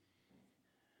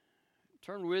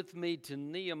Turn with me to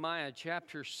Nehemiah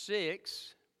chapter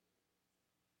 6.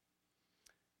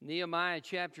 Nehemiah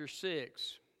chapter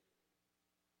 6.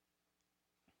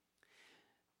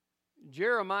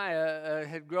 Jeremiah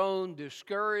had grown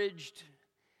discouraged,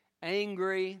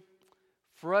 angry,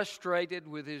 frustrated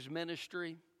with his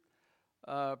ministry.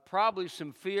 Probably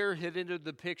some fear had entered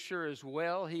the picture as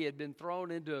well. He had been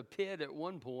thrown into a pit at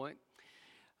one point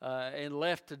and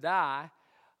left to die.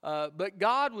 But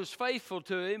God was faithful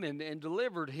to him and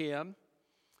delivered him.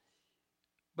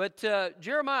 But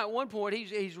Jeremiah, at one point,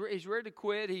 he's ready to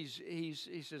quit. He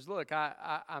says, "Look,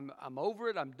 I'm over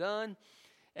it. I'm done."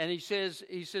 And he says,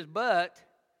 "But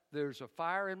there's a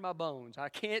fire in my bones. I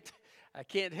can't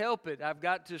help it. I've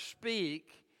got to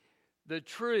speak the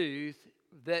truth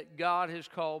that God has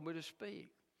called me to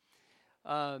speak."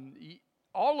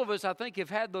 All of us, I think, have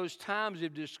had those times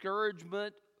of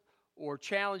discouragement or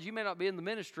challenge. You may not be in the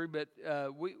ministry, but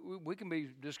we can be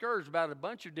discouraged about a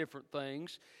bunch of different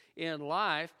things in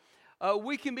life.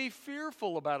 We can be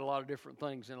fearful about a lot of different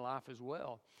things in life as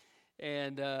well.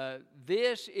 And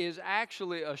this is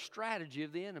actually a strategy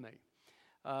of the enemy.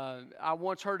 I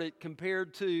once heard it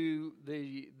compared to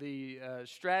the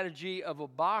strategy of a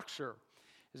boxer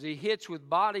as he hits with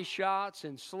body shots,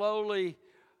 and slowly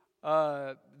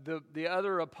the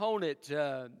other opponent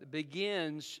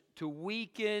begins to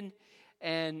weaken,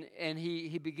 and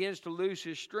he begins to lose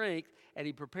his strength, and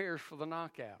he prepares for the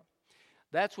knockout.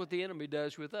 That's what the enemy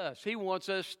does with us. He wants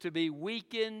us to be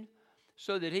weakened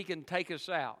so that he can take us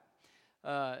out.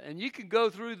 And you can go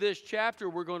through this chapter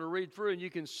we're going to read through, and you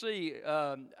can see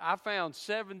I found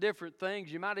 7 different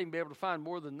things. You might even be able to find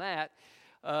more than that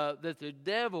the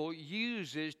devil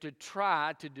uses to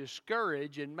try to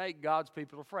discourage and make God's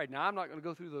people afraid. Now, I'm not going to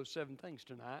go through those 7 things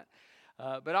tonight,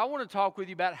 but I want to talk with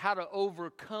you about how to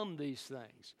overcome these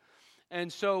things.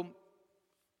 And so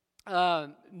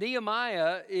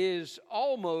Nehemiah is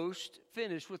almost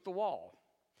finished with the wall.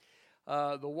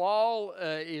 The wall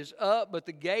is up, but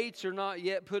the gates are not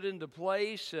yet put into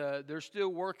place. They're still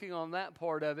working on that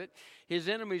part of it. His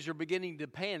enemies are beginning to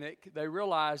panic. They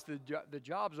realize the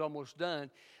job's almost done.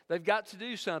 They've got to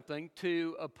do something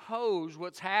to oppose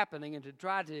what's happening and to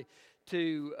try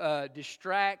to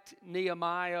distract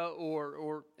Nehemiah,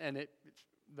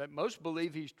 that most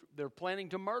believe they're planning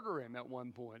to murder him at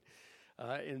one point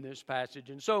in this passage.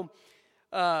 And so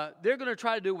they're going to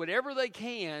try to do whatever they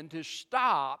can to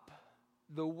stop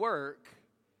the work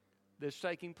that's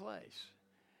taking place.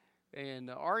 And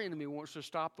our enemy wants to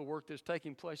stop the work that's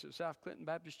taking place at South Clinton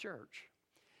Baptist Church.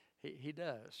 He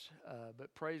does.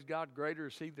 But praise God, greater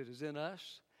is he that is in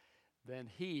us than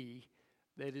he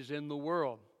that is in the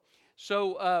world.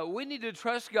 So we need to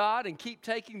trust God and keep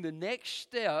taking the next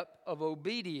step of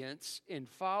obedience in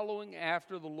following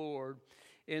after the Lord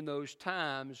in those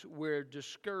times where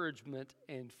discouragement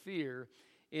and fear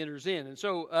enters in. And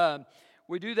so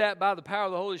we do that by the power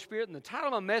of the Holy Spirit. And the title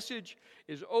of my message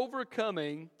is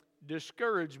Overcoming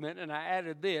Discouragement. And I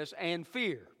added this, and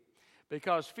fear,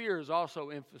 because fear is also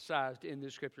emphasized in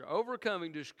this scripture.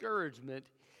 Overcoming discouragement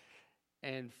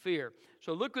and fear.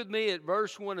 So look with me at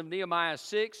verse 1 of Nehemiah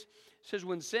 6. It says,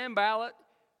 "When Sanballat,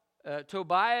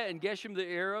 Tobiah, and Geshem the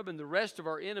Arab, and the rest of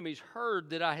our enemies heard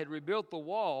that I had rebuilt the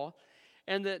wall,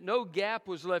 and that no gap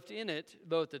was left in it,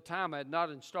 though at the time I had not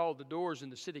installed the doors in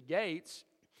the city gates,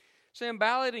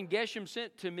 Sanballat and Geshem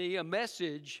sent to me a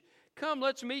message, 'Come,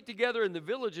 let's meet together in the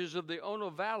villages of the Ono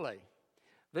Valley.'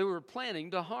 They were planning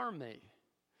to harm me.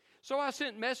 So I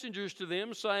sent messengers to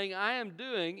them, saying, 'I am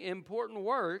doing important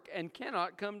work and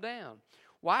cannot come down.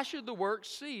 Why should the work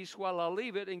cease while I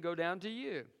leave it and go down to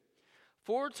you?'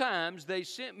 4 times they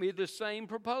sent me the same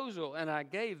proposal, and I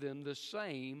gave them the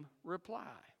same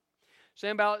reply.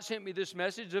 Sanballat sent me this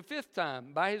message a 5th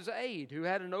time by his aide, who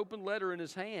had an open letter in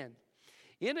his hand.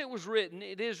 In it was written,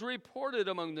 'It is reported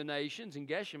among the nations,' and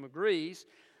Geshem agrees,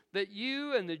 'that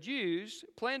you and the Jews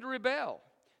plan to rebel.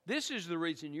 This is the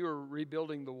reason you are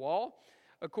rebuilding the wall.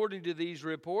 According to these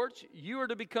reports, you are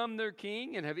to become their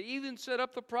king, and have even set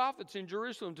up the prophets in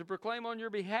Jerusalem to proclaim on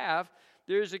your behalf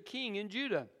there is a king in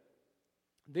Judah.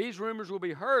 These rumors will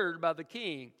be heard by the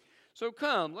king. So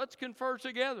come, let's confer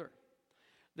together.'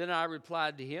 Then I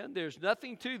replied to him, 'There's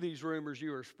nothing to these rumors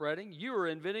you are spreading. You are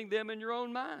inventing them in your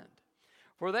own mind.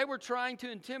 For they were trying to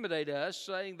intimidate us,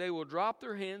 saying they will drop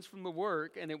their hands from the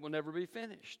work and it will never be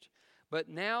finished. But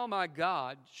now, my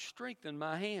God, strengthen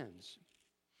my hands.'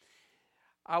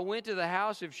 I went to the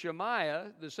house of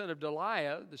Shemaiah, the son of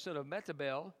Delaiah, the son of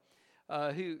Metabel,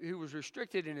 who was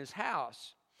restricted in his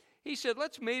house. He said,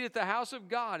 'Let's meet at the house of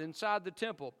God inside the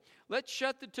temple. Let's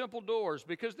shut the temple doors,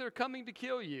 because they're coming to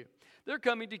kill you. They're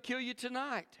coming to kill you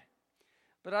tonight.'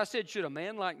 But I said, should a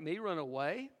man like me run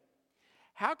away?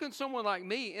 How can someone like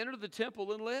me enter the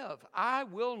temple and live? I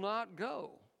will not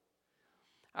go.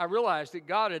 I realized that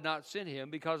God had not sent him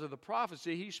because of the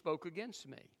prophecy he spoke against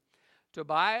me.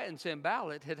 Tobiah and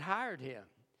Sanballat had hired him.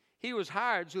 He was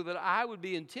hired so that I would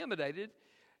be intimidated,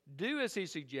 do as he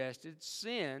suggested,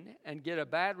 sin, and get a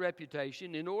bad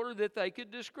reputation in order that they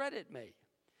could discredit me.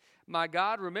 My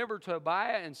God, remember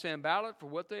Tobiah and Sanballat for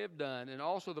what they have done, and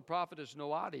also the prophetess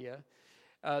Noadiah,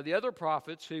 the other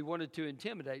prophets who wanted to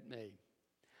intimidate me.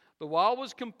 The wall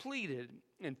was completed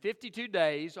in 52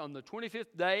 days on the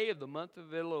 25th day of the month of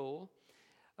Elul.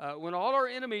 When all our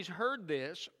enemies heard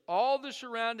this, all the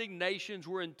surrounding nations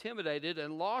were intimidated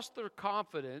and lost their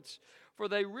confidence, for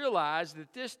they realized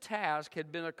that this task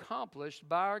had been accomplished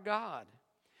by our God.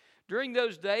 During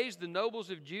those days, the nobles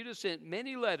of Judah sent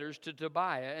many letters to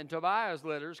Tobiah, and Tobiah's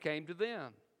letters came to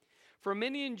them. For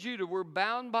many in Judah were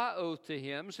bound by oath to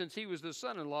him, since he was the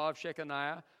son-in-law of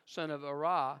Shechaniah, son of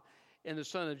Arah, and the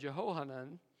son of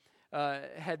Jehohanan,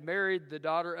 had married the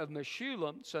daughter of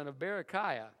Meshullam, son of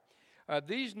Berechiah.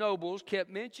 These nobles kept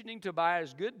mentioning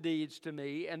Tobiah's good deeds to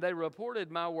me, and they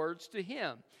reported my words to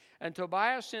him. And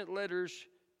Tobiah sent letters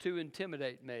to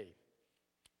intimidate me.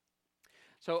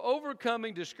 So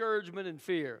overcoming discouragement and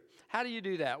fear. How do you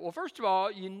do that? Well, first of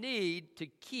all, you need to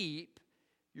keep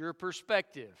your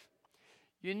perspective.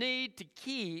 You need to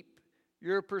keep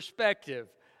your perspective.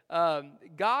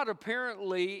 God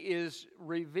apparently is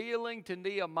revealing to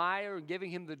Nehemiah and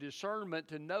giving him the discernment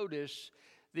to notice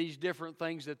these different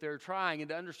things that they're trying and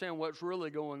to understand what's really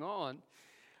going on.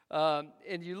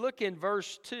 And you look in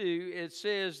verse 2, it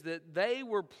says that they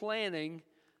were planning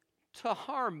to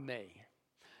harm me.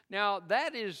 Now,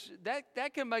 that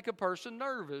can make a person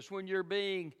nervous when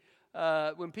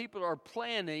when people are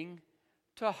planning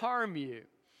to harm you.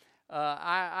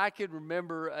 I could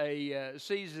remember a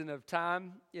season of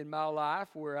time in my life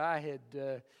where I had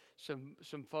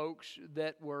some folks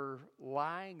that were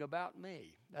lying about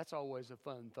me. That's always a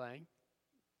fun thing.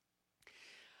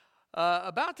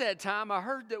 About that time, I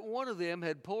heard that one of them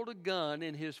had pulled a gun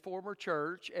in his former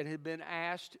church and had been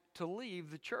asked to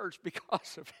leave the church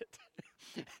because of it.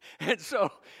 And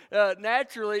so,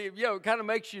 naturally, it kind of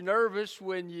makes you nervous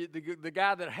when the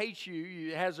guy that hates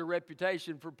you has a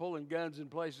reputation for pulling guns in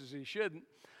places he shouldn't.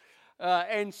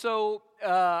 And so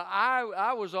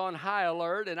I was on high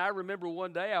alert, and I remember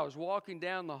one day I was walking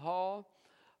down the hall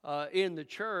in the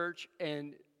church,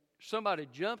 and somebody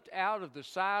jumped out of the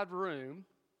side room.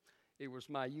 It was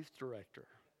my youth director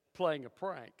playing a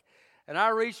prank. And I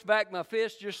reached back my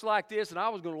fist just like this, and I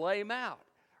was going to lay him out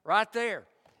right there.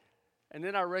 And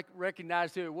then I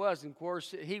recognized who it was, and of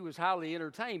course, he was highly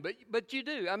entertained. But you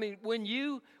do. I mean, when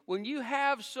you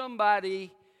have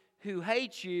somebody who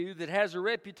hates you that has a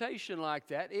reputation like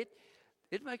that,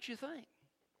 it makes you think.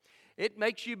 It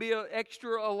makes you be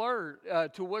extra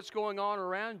alert to what's going on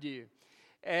around you.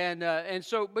 And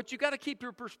so, but you got to keep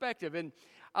your perspective. And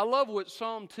I love what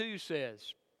Psalm 2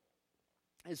 says.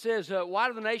 It says, why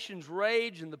do the nations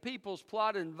rage and the peoples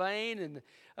plot in vain? And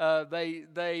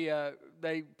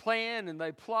they plan and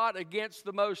they plot against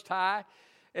the Most High.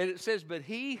 And it says, but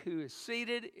he who is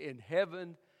seated in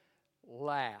heaven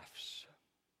laughs.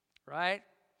 Right?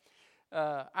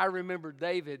 I remember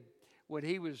David when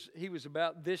he was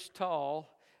about this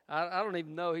tall. I don't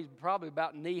even know, he's probably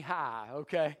about knee high,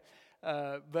 okay?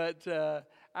 But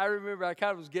I remember I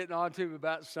kind of was getting on to him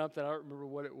about something. I don't remember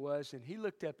what it was. And he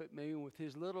looked up at me, and with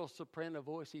his little soprano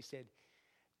voice, he said,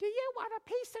 "Do you want a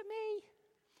piece of me?"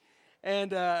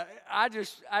 And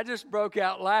I just broke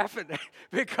out laughing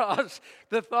because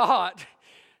the thought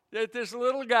that this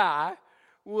little guy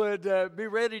would be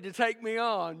ready to take me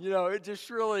on, it just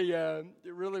really,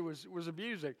 was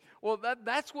amusing. Well,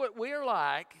 that's what we're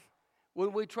like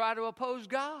when we try to oppose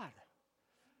God.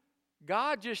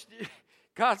 God's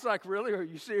like, really? Are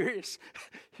you serious?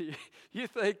 You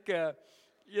think,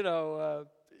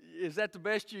 is that the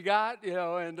best you got?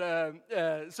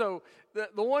 So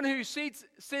the one who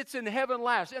sits in heaven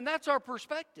laughs. And that's our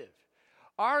perspective.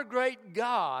 Our great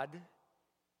God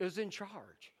is in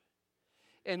charge.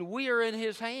 And we are in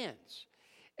his hands.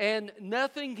 And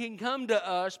nothing can come to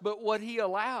us but what he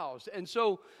allows. And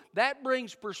so that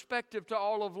brings perspective to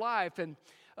all of life. And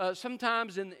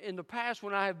sometimes in the past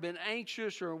when I have been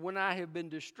anxious or when I have been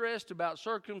distressed about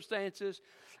circumstances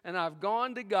and I've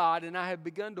gone to God and I have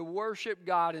begun to worship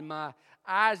God and my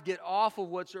eyes get off of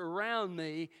what's around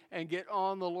me and get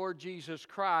on the Lord Jesus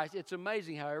Christ, it's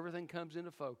amazing how everything comes into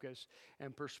focus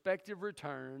and perspective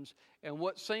returns and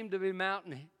what seemed to be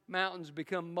mountains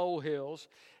become molehills,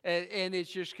 and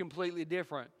it's just completely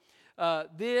different.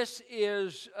 This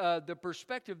is the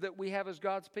perspective that we have as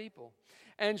God's people.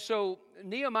 And so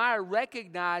Nehemiah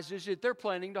recognizes that they're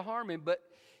planning to harm him, but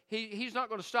he's not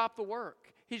going to stop the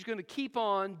work. He's going to keep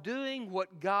on doing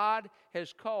what God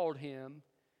has called him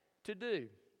to do.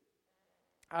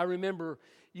 I remember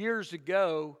years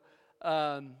ago,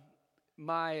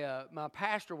 my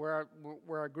pastor where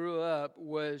I grew up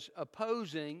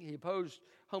he opposed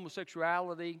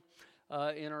homosexuality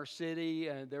in our city,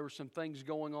 and there were some things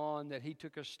going on that he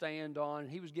took a stand on.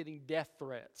 He was getting death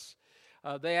threats.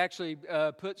 They actually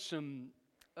put some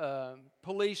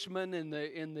policemen in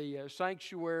the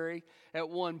sanctuary at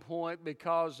one point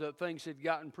because things had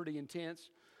gotten pretty intense.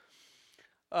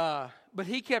 But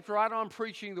he kept right on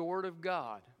preaching the Word of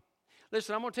God.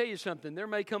 Listen, I'm going to tell you something. There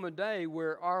may come a day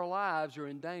where our lives are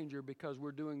in danger because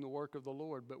we're doing the work of the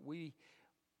Lord, but we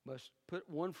must put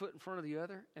one foot in front of the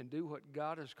other and do what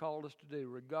God has called us to do,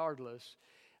 regardless,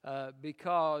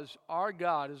 because our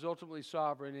God is ultimately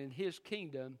sovereign, and His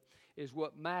kingdom is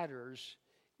what matters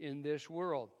in this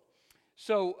world.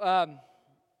 So,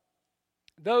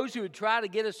 those who would try to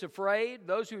get us afraid,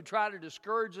 those who would try to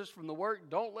discourage us from the work,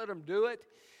 don't let them do it.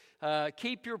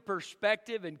 Keep your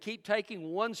perspective and keep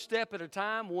taking one step at a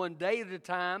time, one day at a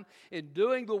time, in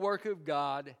doing the work of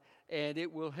God, and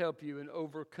it will help you in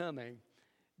overcoming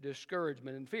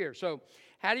discouragement and fear. So,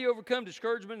 how do you overcome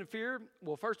discouragement and fear?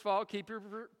 Well, first of all, keep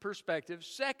your perspective.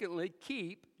 Secondly,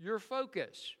 keep your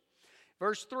focus.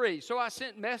 Verse 3, so I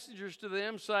sent messengers to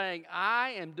them saying,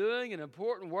 I am doing an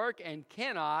important work and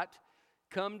cannot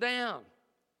come down.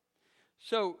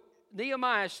 So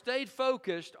Nehemiah stayed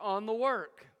focused on the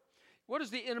work. What does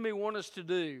the enemy want us to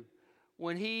do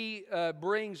when he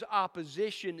brings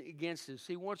opposition against us?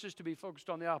 He wants us to be focused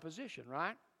on the opposition,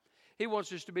 right? He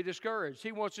wants us to be discouraged.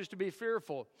 He wants us to be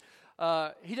fearful.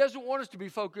 He doesn't want us to be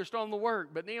focused on the work.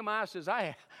 But Nehemiah says,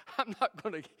 I'm not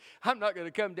going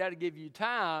to come down to give you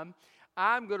time.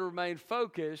 I'm going to remain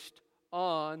focused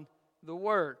on the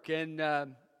work. And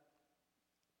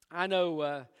I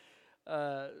know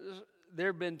there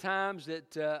have been times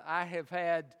that I have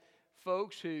had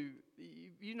folks who,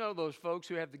 you know those folks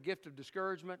who have the gift of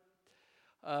discouragement,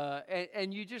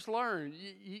 and you just learn,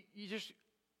 you just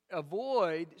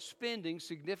avoid spending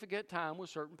significant time with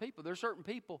certain people. There are certain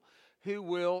people who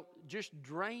will just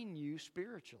drain you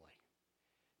spiritually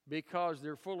because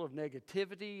they're full of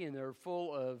negativity and they're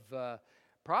full of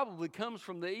probably comes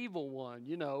from the evil one,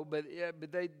 you know. But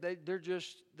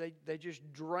they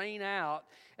just drain out.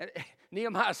 And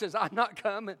Nehemiah says, "I'm not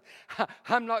coming.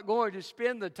 I'm not going to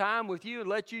spend the time with you and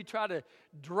let you try to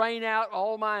drain out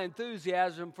all my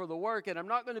enthusiasm for the work. And I'm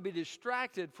not going to be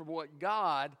distracted from what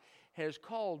God has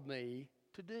called me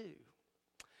to do."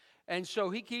 And so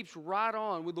he keeps right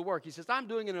on with the work. He says, "I'm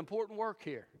doing an important work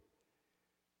here.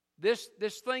 This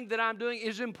thing that I'm doing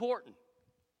is important."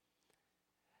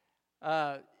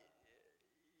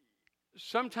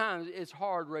 Sometimes it's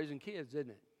hard raising kids,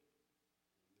 isn't it?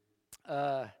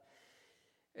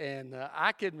 And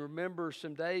I can remember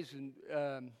some days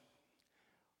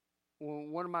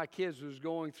when one of my kids was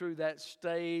going through that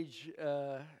stage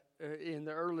in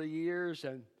the early years,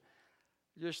 and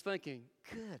just thinking,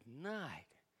 "Good night,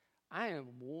 I am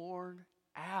worn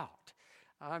out.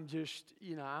 I'm just,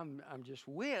 I'm just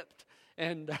whipped."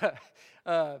 And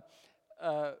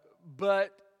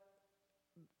but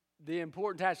the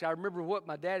important task, I remember what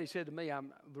my daddy said to me,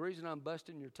 the reason I'm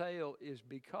busting your tail is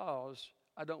because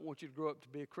I don't want you to grow up to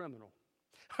be a criminal.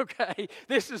 Okay,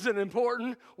 this is an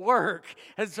important work,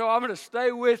 and so I'm going to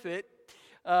stay with it,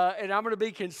 and I'm going to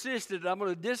be consistent. I'm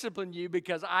going to discipline you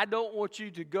because I don't want you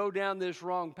to go down this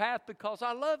wrong path because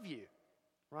I love you,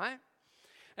 right?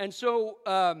 And so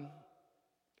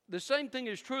the same thing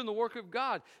is true in the work of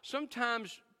God.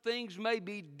 Sometimes things may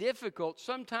be difficult.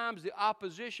 Sometimes the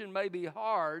opposition may be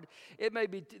hard. There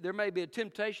may be a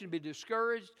temptation to be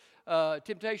discouraged,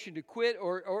 temptation to quit,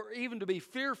 or even to be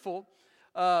fearful.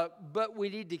 But we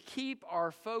need to keep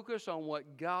our focus on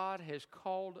what God has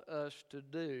called us to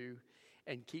do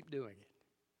and keep doing it.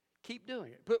 Keep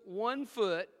doing it. Put one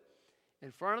foot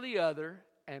in front of the other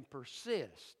and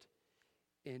persist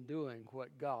in doing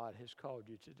what God has called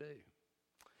you to do.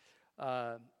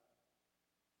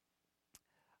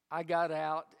 I got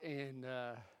out and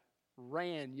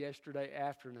ran yesterday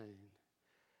afternoon.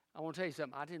 I want to tell you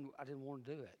something. I didn't want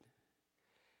to do it.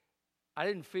 I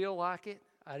didn't feel like it.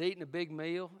 I'd eaten a big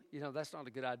meal. That's not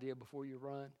a good idea before you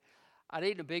run. I'd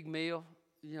eaten a big meal.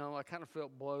 I kind of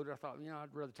felt bloated. I thought,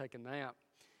 I'd rather take a nap.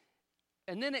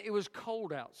 And then it was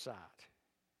cold outside.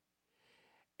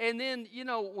 And then,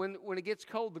 when it gets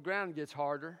cold, the ground gets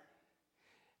harder.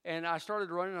 And I started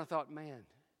running, and I thought, man,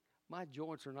 my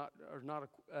joints are not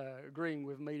agreeing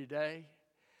with me today.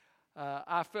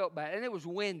 I felt bad, and it was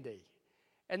windy.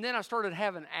 And then I started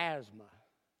having asthma.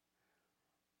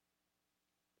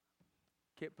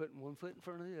 Kept putting one foot in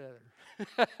front of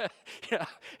the other. Yeah.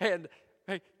 And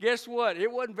hey, guess what?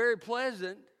 It wasn't very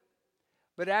pleasant.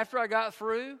 But after I got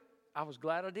through, I was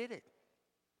glad I did it.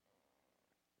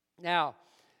 Now,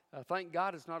 thank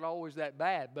God it's not always that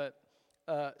bad. But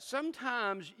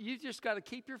sometimes you just got to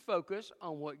keep your focus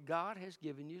on what God has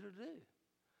given you to do.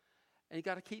 And you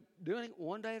got to keep doing it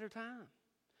one day at a time.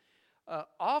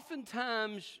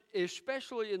 Oftentimes,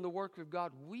 especially in the work of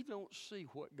God, we don't see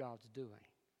what God's doing.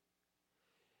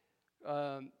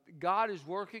 God is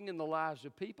working in the lives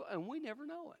of people, and we never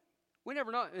know it. We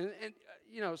never know it.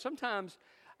 And sometimes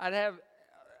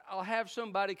I'll have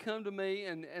somebody come to me,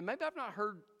 and maybe I've not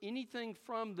heard anything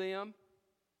from them,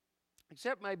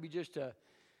 except maybe just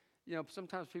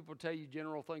sometimes people tell you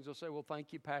general things. They'll say, well,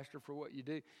 thank you, Pastor, for what you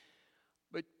do.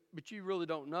 But you really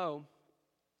don't know.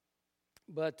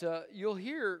 But you'll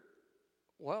hear,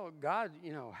 well, God,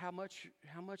 how much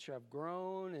I've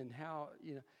grown and how,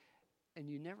 and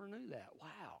you never knew that.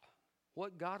 Wow,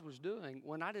 what God was doing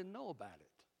when I didn't know about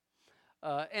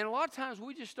it. And a lot of times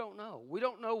we just don't know. We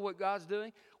don't know what God's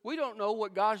doing. We don't know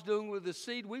what God's doing with the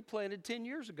seed we planted 10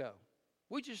 years ago.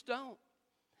 We just don't.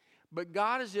 But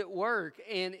God is at work,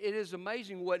 and it is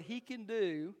amazing what He can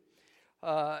do,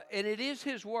 and it is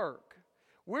His work.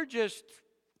 We're just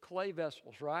clay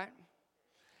vessels, right?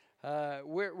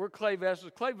 We're clay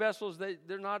vessels. Clay vessels,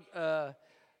 they're not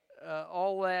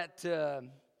all that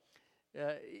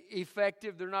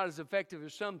effective. They're not as effective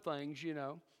as some things,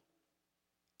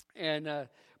 And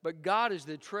but God is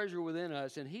the treasure within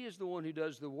us, and He is the one who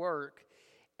does the work.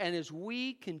 And as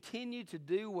we continue to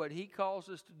do what He calls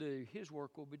us to do, His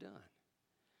work will be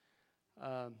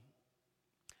done.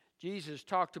 Jesus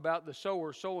talked about the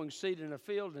sower sowing seed in a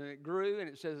field, and it grew, and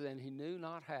it says, and he knew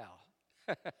not how.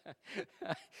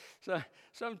 So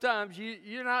sometimes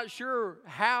you're not sure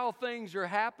how things are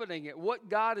happening, what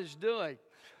God is doing,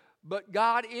 but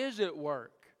God is at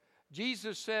work.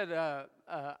 Jesus said,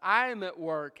 I am at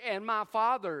work, and my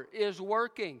Father is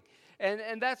working.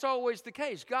 And that's always the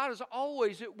case. God is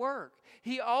always at work.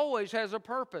 He always has a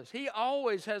purpose. He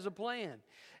always has a plan.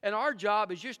 And our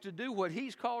job is just to do what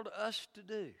He's called us to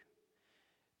do,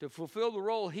 to fulfill the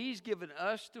role He's given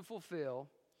us to fulfill,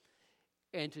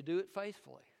 and to do it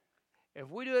faithfully. If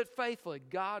we do it faithfully,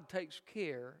 God takes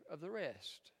care of the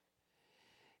rest.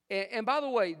 And by the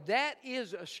way, that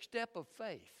is a step of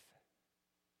faith.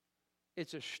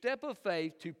 It's a step of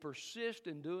faith to persist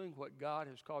in doing what God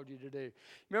has called you to do.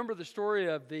 Remember the story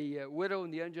of the widow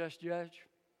and the unjust judge?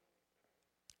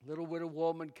 Little widow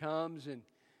woman comes and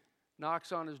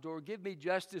knocks on his door. Give me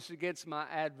justice against my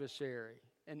adversary.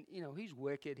 And, he's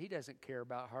wicked. He doesn't care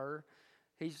about her.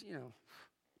 He's,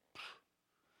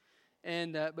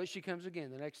 And but she comes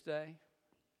again the next day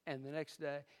and the next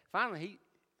day. Finally,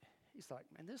 he's like,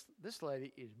 man, this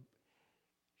lady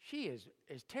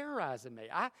is terrorizing me.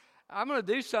 I'm going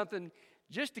to do something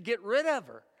just to get rid of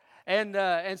her.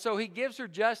 And so he gives her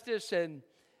justice, and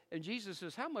Jesus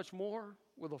says, how much more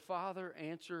will the Father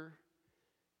answer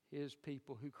His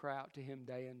people who cry out to Him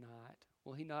day and night?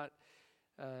 Will He not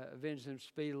avenge them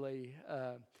speedily?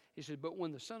 He said, but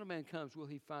when the Son of Man comes, will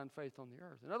He find faith on the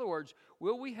earth? In other words,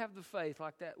 will we have the faith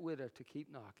like that widow to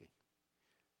keep knocking?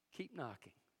 Keep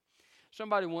knocking.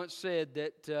 Somebody once said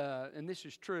that, and this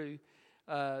is true,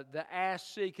 the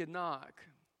ask, seek, and knock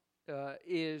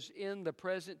is in the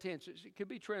present tense. It could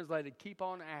be translated, keep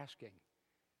on asking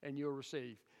and you'll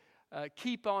receive.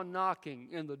 Keep on knocking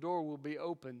and the door will be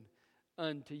open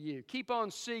unto you. Keep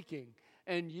on seeking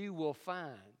and you will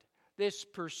find. This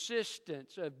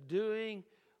persistence of doing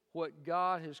what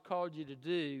God has called you to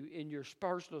do in your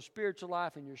personal spiritual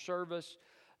life, in your service,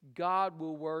 God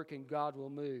will work and God will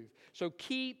move. So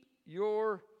keep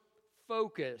your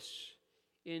focus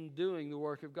in doing the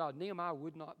work of God. Nehemiah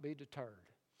would not be deterred.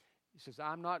 He says,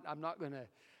 I'm not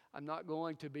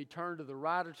going to be turned to the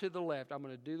right or to the left. I'm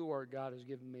going to do the work God has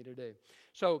given me to do.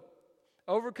 So,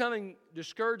 overcoming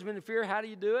discouragement and fear, how do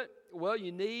you do it? Well,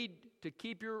 you need to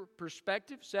keep your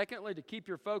perspective. Secondly, to keep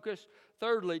your focus.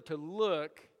 Thirdly, to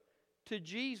look to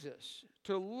Jesus.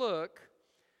 To look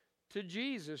to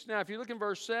Jesus. Now, if you look in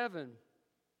verse 7,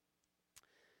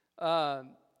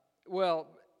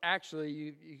 actually,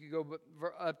 you could go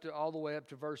all the way up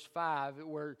to verse 5,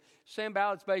 where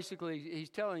Sanballat's basically, he's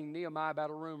telling Nehemiah about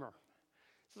a rumor.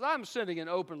 He says, I'm sending an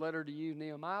open letter to you,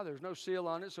 Nehemiah. There's no seal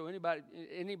on it, so anybody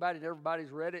and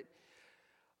everybody's read it.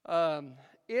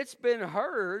 It's been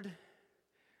heard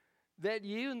that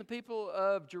you and the people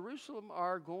of Jerusalem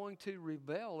are going to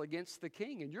rebel against the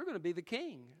king, and you're going to be the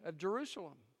king of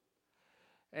Jerusalem.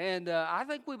 And I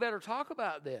think we better talk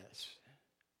about this.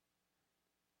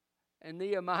 And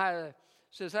Nehemiah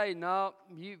says, hey, no,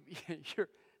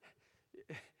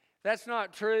 that's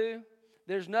not true.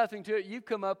 There's nothing to it. You've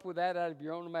come up with that out of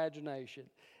your own imagination.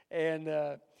 And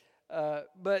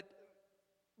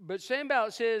but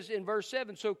Sanballat says in verse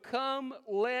 7, so come,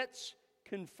 let's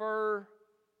confer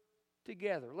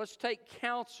together. Let's take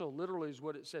counsel, literally is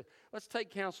what it says. Let's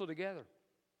take counsel together.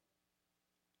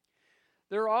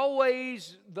 There are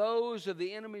always those of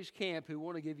the enemy's camp who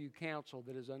want to give you counsel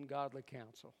that is ungodly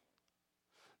counsel.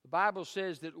 The Bible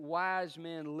says that wise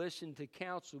men listen to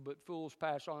counsel, but fools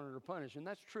pass on or punish. And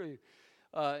that's true.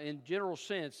 In general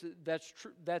sense,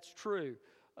 that's true.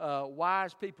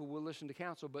 Wise people will listen to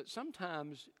counsel, but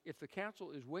sometimes if the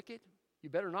counsel is wicked, you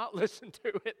better not listen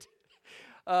to it.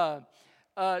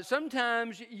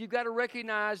 Sometimes you've got to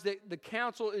recognize that the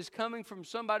counsel is coming from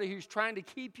somebody who's trying to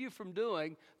keep you from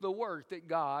doing the work that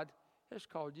God has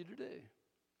called you to do.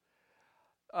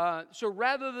 So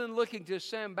rather than looking to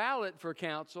Sanballat for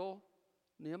counsel,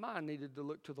 Nehemiah needed to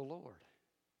look to the Lord.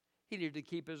 He needed to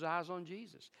keep his eyes on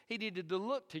Jesus. He needed to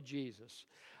look to Jesus.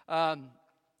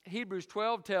 Hebrews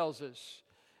 12 tells us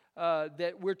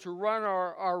that we're to run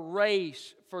our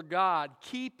race for God,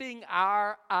 keeping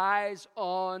our eyes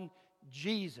on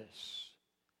Jesus,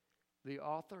 the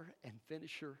author and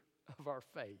finisher of our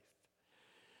faith.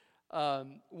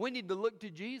 We need to look to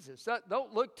Jesus.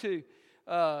 Don't look to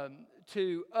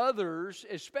others,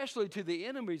 especially to the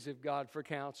enemies of God, for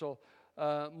counsel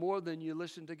more than you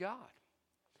listen to God.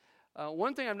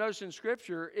 One thing I've noticed in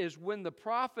Scripture is when the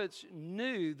prophets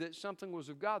knew that something was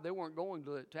of God, they weren't going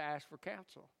to ask for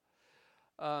counsel.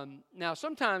 Now,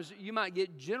 sometimes you might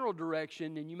get general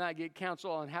direction and you might get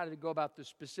counsel on how to go about the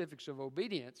specifics of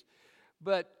obedience.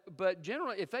 But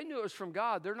generally, if they knew it was from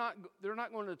God, they're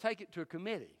not going to take it to a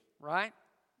committee, right?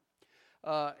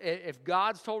 If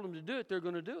God's told them to do it, they're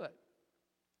going to do it.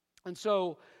 And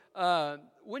so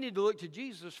we need to look to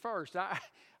Jesus first.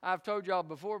 I've told y'all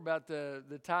before about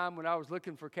the time when I was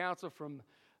looking for counsel from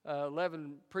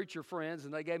 11 preacher friends,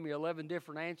 and they gave me 11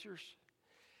 different answers.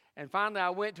 And finally,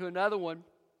 I went to another one,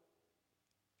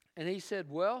 and he said,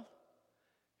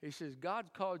 God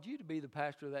called you to be the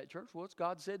pastor of that church. What's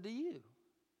God said to you?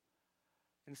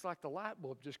 And it's like the light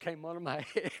bulb just came on in my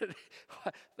head.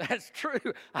 That's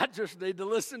true. I just need to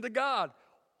listen to God.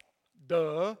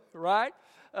 Duh, right?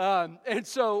 And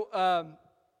so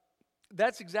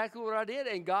that's exactly what I did,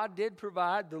 and God did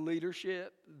provide the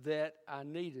leadership that I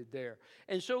needed there.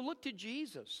 And so look to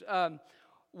Jesus.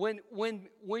 When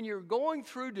you're going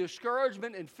through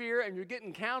discouragement and fear and you're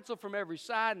getting counsel from every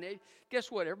side, and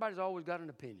guess what? Everybody's always got an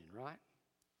opinion, right?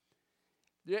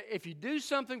 If you do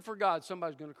something for God,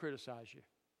 somebody's going to criticize you.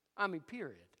 I mean,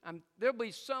 period. There'll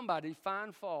be somebody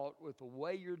find fault with the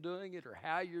way you're doing it or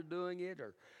how you're doing it,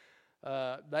 or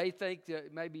they think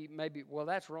that maybe, well,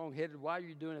 that's wrong-headed. Why are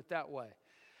you doing it that way?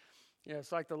 You know,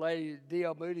 it's like the lady,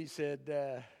 D.L. Moody,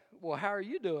 said, well, how are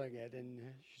you doing it? And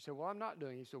she said, well, I'm not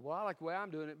doing it. He said, well, I like the way I'm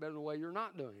doing it better than the way you're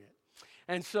not doing it.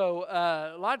 And so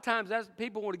a lot of times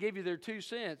people want to give you their 2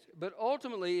 cents. But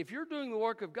ultimately, if you're doing the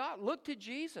work of God, look to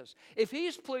Jesus. If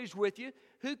He's pleased with you,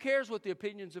 who cares what the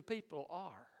opinions of people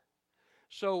are?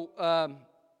 So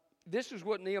this is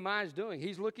what Nehemiah is doing.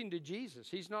 He's looking to Jesus.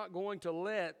 He's not going to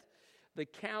let the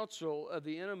counsel of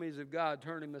the enemies of God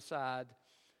turn him aside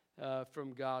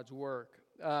from God's work.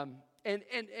 And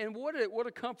what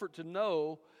a comfort to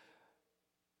know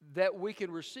that we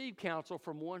can receive counsel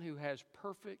from one who has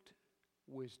perfect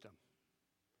wisdom.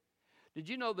 Did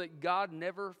you know that God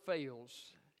never fails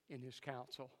in His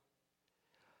counsel?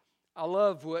 I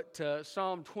love what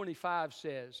Psalm 25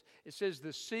 says. It says,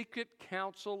 the secret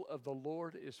counsel of the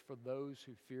Lord is for those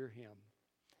who fear Him.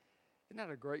 Isn't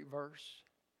that a great verse?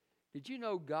 Did you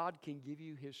know God can give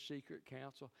you His secret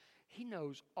counsel? He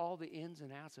knows all the ins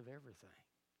and outs of everything.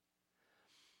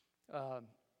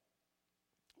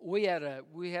 We had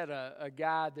a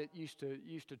guy that used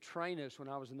to train us when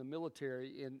I was in the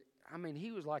military, and I mean,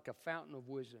 he was like a fountain of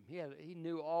wisdom. He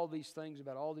knew all these things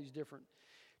about all these different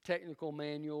technical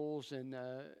manuals, and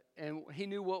he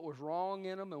knew what was wrong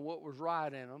in them and what was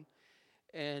right in them.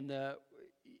 And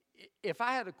if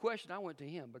I had a question, I went to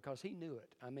him because he knew it.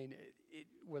 I mean,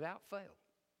 without fail.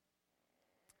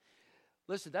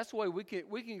 Listen, that's the way we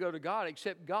can go to God,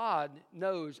 except God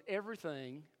knows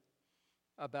everything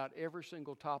about every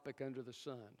single topic under the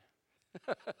sun.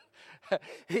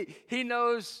 He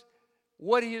knows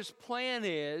what His plan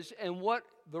is and what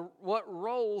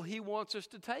role He wants us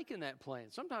to take in that plan.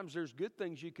 Sometimes there's good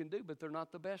things you can do, but they're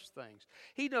not the best things.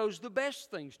 He knows the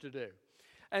best things to do.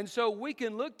 And so we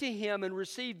can look to Him and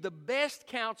receive the best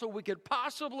counsel we could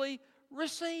possibly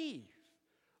receive.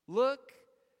 Look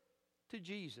to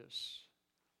Jesus.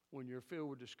 when you're filled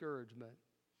with discouragement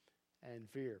and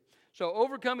fear. So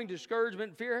overcoming discouragement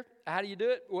and fear, how do you do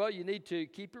it? Well, you need to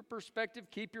keep your perspective,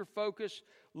 keep your focus,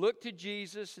 look to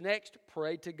Jesus. Next,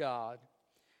 pray to God.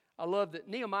 I love that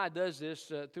Nehemiah does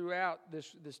this throughout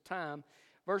this time.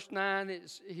 Verse 9,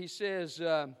 he says,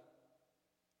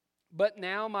 but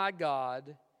now my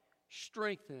God,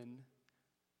 strengthen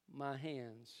my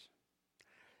hands.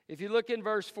 If you look in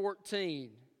verse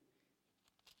 14,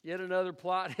 yet another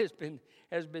plot has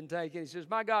been taken. He says,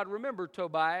 my God, remember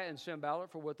Tobiah and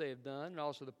Sanballat for what they have done, and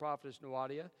also the prophetess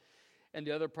Noadiah and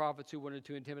the other prophets who wanted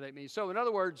to intimidate me. So in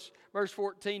other words, verse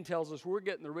 14 tells us we're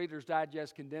getting the Reader's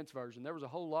Digest condensed version. There was a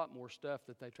whole lot more stuff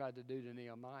that they tried to do to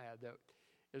Nehemiah that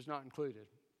is not included.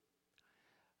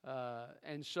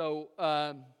 And so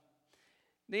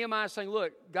Nehemiah is saying,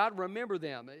 look, God, remember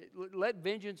them. Let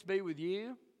vengeance be with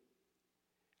you.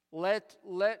 Let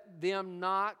them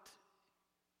not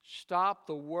stop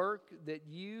the work that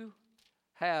you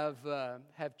have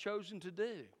chosen to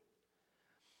do.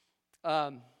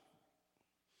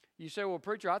 You say, well,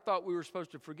 preacher, I thought we were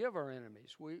supposed to forgive our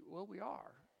enemies. We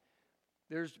are.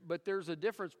 But there's a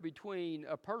difference between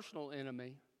a personal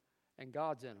enemy and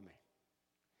God's enemy.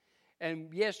 And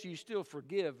yes, you still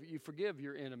forgive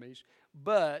your enemies,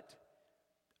 but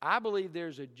I believe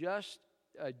there's a just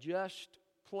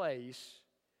place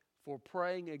for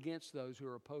praying against those who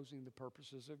are opposing the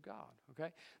purposes of God.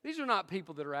 Okay? These are not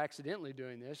people that are accidentally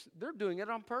doing this. They're doing it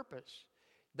on purpose.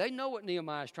 They know what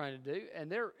Nehemiah is trying to do,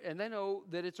 and they know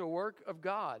that it's a work of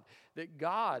God, that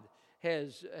God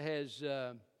has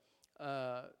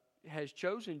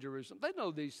chosen Jerusalem. They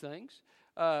know these things.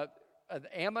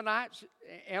 Ammonites,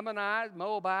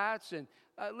 Moabites, and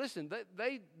listen,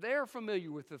 they're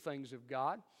familiar with the things of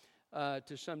God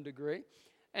to some degree,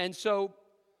 and so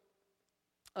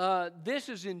this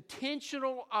is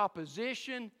intentional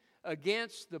opposition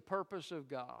against the purpose of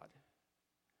God.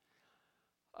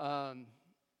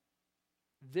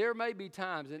 There may be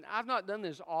times, and I've not done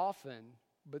this often,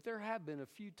 but there have been a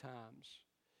few times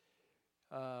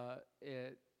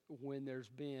when there's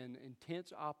been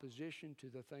intense opposition to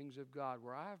the things of God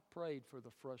where I've prayed for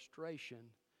the frustration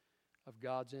of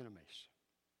God's enemies.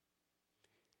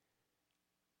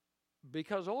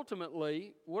 Because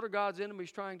ultimately, what are God's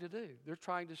enemies trying to do? They're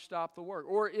trying to stop the work.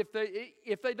 Or if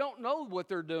they don't know what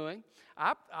they're doing,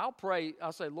 I'll pray,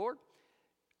 I'll say, Lord,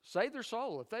 save their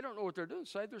soul. If they don't know what they're doing,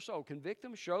 save their soul. Convict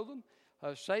them, show them,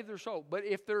 save their soul. But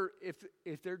if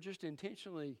they're just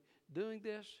intentionally doing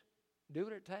this, do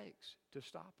what it takes to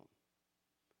stop them.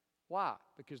 Why?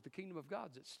 Because the kingdom of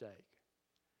God's at stake.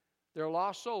 There are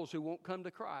lost souls who won't come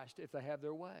to Christ if they have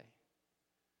their way.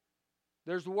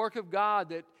 There's the work of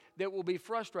God that will be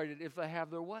frustrated if they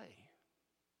have their way.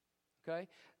 Okay?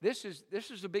 This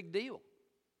is a big deal.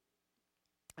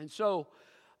 And so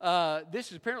this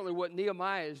is apparently what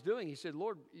Nehemiah is doing. He said,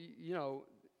 Lord,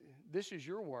 this is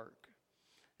your work.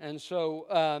 And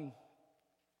so,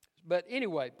 but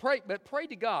anyway, pray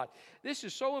to God. This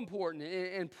is so important.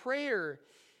 And prayer,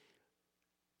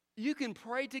 you can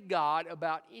pray to God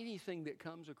about anything that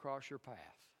comes across your path.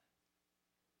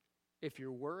 If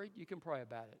you're worried, you can pray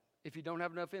about it. If you don't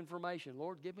have enough information,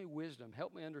 Lord, give me wisdom.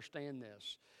 Help me understand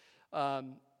this.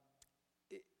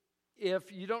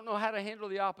 If you don't know how to handle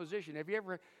the opposition, have you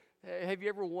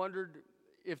ever wondered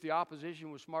if the opposition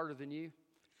was smarter than you?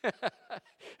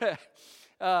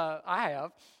 I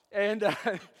have, and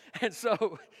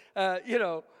so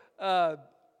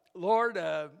Lord,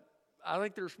 I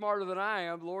think they're smarter than I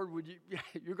am. Lord,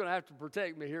 you're going to have to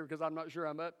protect me here because I'm not sure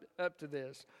I'm up to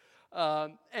this.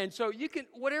 And so you can,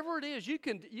 whatever it is, you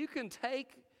can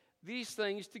take these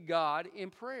things to God in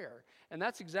prayer. And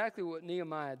that's exactly what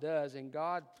Nehemiah does, and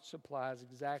God supplies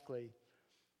exactly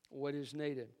what is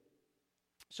needed.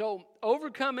 So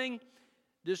overcoming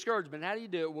discouragement, how do you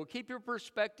do it? Well, keep your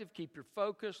perspective, keep your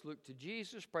focus, look to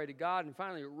Jesus, pray to God, and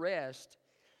finally rest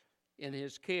in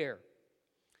His care.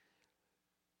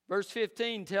 Verse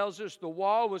 15 tells us the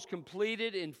wall was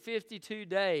completed in 52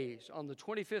 days on the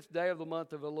 25th day of the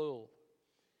month of Elul.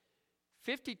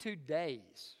 52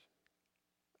 days.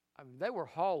 I mean, they were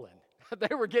hauling.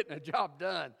 They were getting a job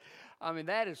done. I mean,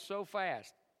 that is so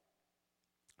fast.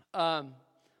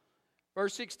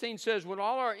 Verse 16 says, when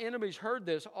all our enemies heard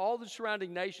this, all the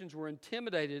surrounding nations were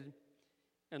intimidated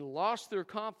and lost their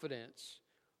confidence,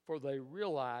 for they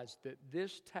realized that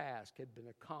this task had been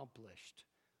accomplished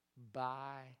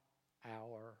by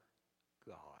our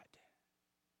God.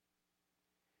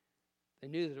 They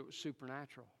knew that it was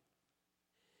supernatural.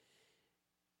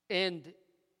 And,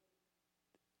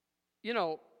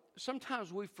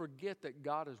 sometimes we forget that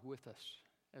God is with us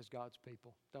as God's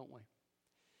people, don't we?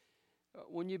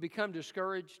 When you become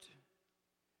discouraged,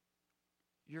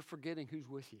 you're forgetting who's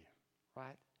with you,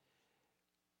 right?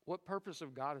 What purpose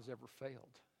of God has ever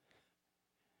failed?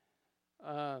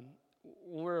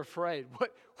 When we're afraid,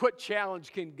 what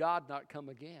challenge can God not come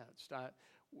against?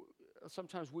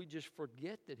 Sometimes we just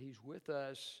forget that He's with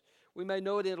us. We may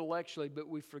know it intellectually, but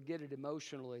we forget it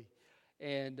emotionally,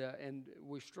 and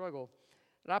we struggle.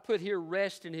 And I put here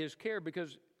rest in His care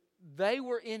because they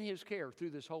were in His care through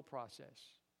this whole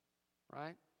process,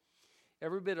 right?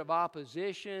 Every bit of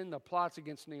opposition, the plots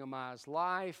against Nehemiah's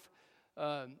life,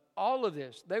 all of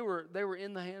this, they were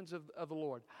in the hands of the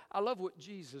Lord. I love what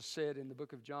Jesus said in the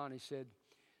book of John. He said,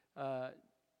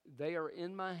 they are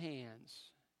in my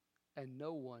hands, and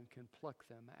no one can pluck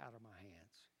them out of my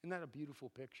hands. Isn't that a beautiful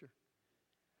picture?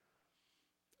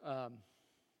 The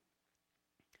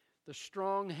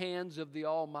strong hands of the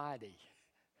Almighty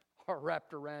are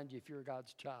wrapped around you if you're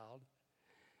God's child.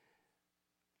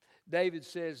 David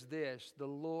says this, the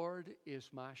Lord is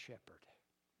my shepherd.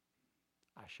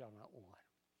 I shall not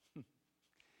want.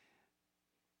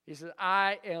 He says,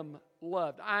 I am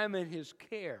loved. I am in His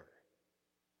care.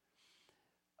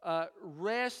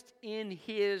 Rest in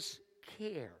His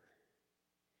care.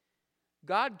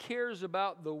 God cares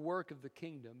about the work of the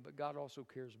kingdom, but God also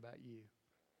cares about you.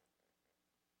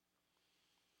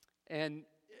 And,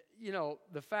 you know,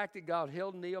 the fact that God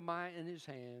held Nehemiah in His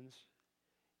hands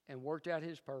and worked out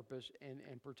His purpose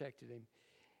and protected him,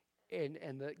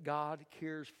 and that God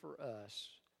cares for us,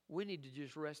 we need to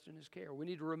just rest in His care. We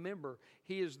need to remember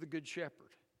He is the good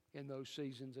shepherd in those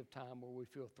seasons of time where we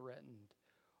feel threatened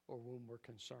or when we're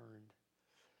concerned.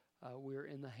 We're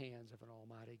in the hands of an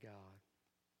almighty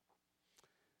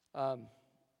God.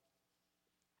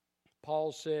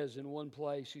 Paul says in one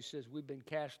place, he says, we've been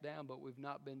cast down, but we've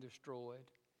not been destroyed.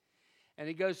 And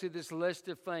he goes through this list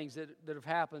of things that have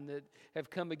happened that have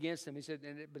come against him. He said,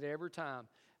 but every time,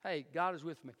 hey, God is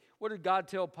with me. What did God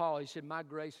tell Paul? He said, my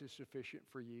grace is sufficient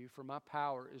for you, for my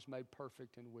power is made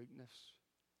perfect in weakness.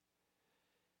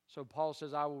 So Paul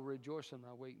says, I will rejoice in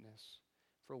my weakness,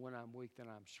 for when I'm weak, then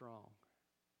I'm strong.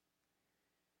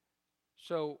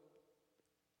 So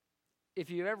if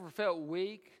you've ever felt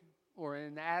weak or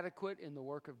inadequate in the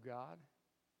work of God,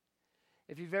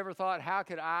 if you've ever thought, how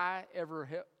could I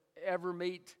ever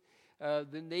meet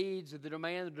the needs, the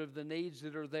demand of the needs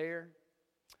that are there,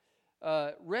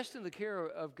 rest in the care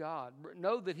of God.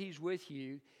 Know that He's with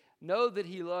you. Know that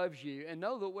He loves you. And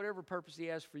know that whatever purpose He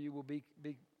has for you will be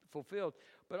fulfilled.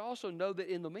 But also know that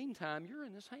in the meantime, you're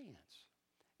in His hands.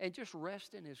 And just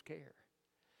rest in His care.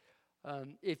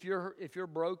 If you're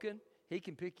broken, He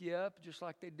can pick you up just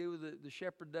like they do, the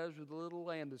shepherd does with the little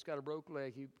lamb that's got a broken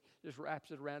leg. He just wraps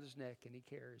it around his neck and He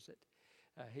carries it.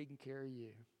 He can carry you.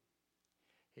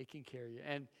 He can carry you.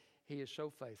 And He is so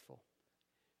faithful.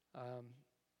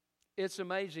 It's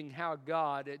amazing how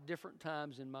God, at different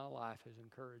times in my life, has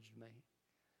encouraged me.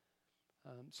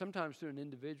 Sometimes through an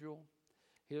individual.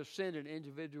 He'll send an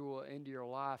individual into your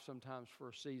life sometimes for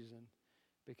a season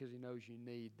because He knows you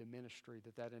need the ministry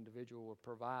that individual will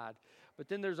provide. But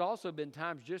then there's also been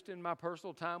times just in my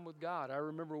personal time with God. I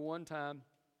remember one time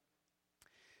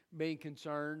being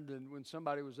concerned, and when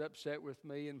somebody was upset with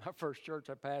me in my first church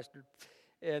I pastored,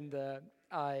 and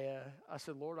I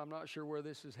said, Lord, I'm not sure where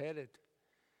this is headed.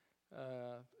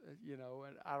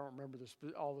 And I don't remember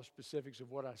all the specifics of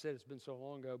what I said. It's been so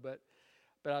long ago, but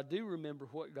I do remember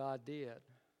what God did.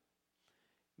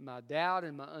 My doubt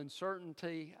and my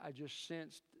uncertainty, I just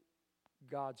sensed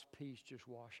God's peace just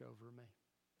wash over me.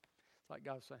 It's like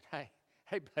God saying,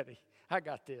 hey, buddy, I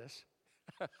got this.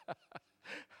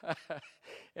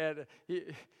 And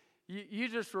you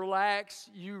just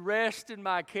relax. You rest in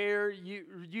my care.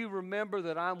 You remember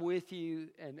that I'm with you,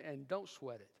 and don't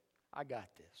sweat it. I got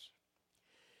this.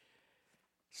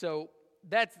 So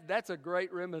that's a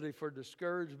great remedy for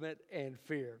discouragement and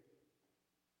fear.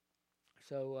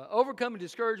 So overcoming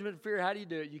discouragement and fear, how do you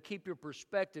do it? You keep your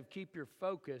perspective, keep your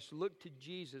focus, look to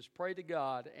Jesus, pray to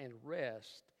God, and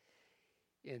rest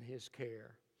in His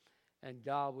care. And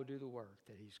God will do the work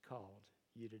that He's called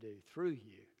you to do through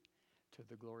you to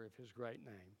the glory of His great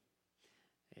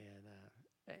name.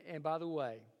 And by the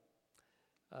way,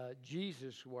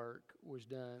 Jesus' work was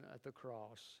done at the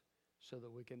cross so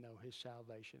that we can know His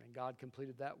salvation. And God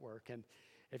completed that work. And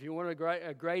if you want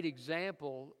a great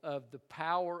example of the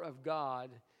power of God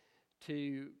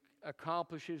to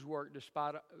accomplish His work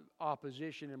despite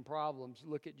opposition and problems,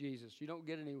 look at Jesus. You don't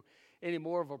get any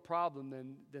more of a problem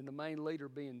than the main leader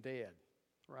being dead,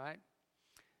 right?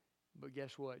 But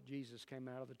guess what? Jesus came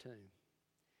out of the tomb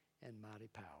in mighty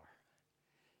power.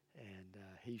 And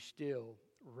He's still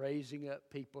raising up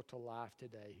people to life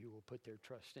today who will put their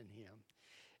trust in Him.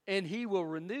 And He will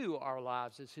renew our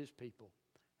lives as His people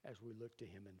as we look to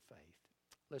Him in faith.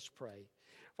 Let's pray.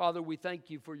 Father, we thank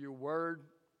You for Your word.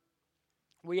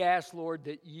 We ask, Lord,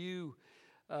 that You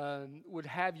would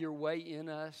have Your way in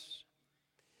us.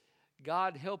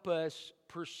 God, help us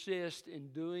persist in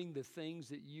doing the things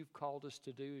that You've called us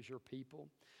to do as Your people,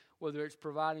 whether it's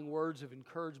providing words of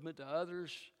encouragement to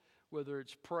others, whether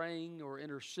it's praying or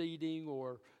interceding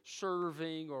or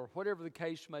serving or whatever the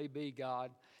case may be.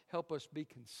 God, help us be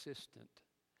consistent.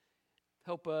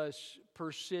 Help us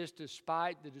persist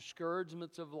despite the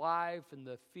discouragements of life and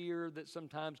the fear that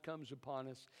sometimes comes upon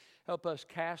us. Help us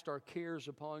cast our cares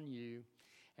upon You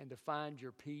and to find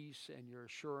Your peace and Your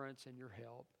assurance and Your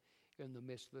help in the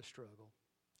midst of the struggle.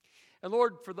 And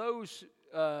Lord, for those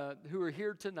who are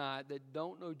here tonight that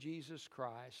don't know Jesus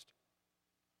Christ,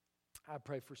 I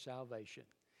pray for salvation.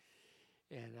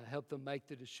 And help them make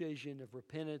the decision of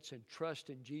repentance and trust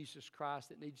in Jesus Christ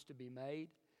that needs to be made.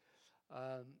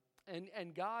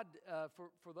 And God,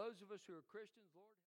 for those of us who are Christians, Lord,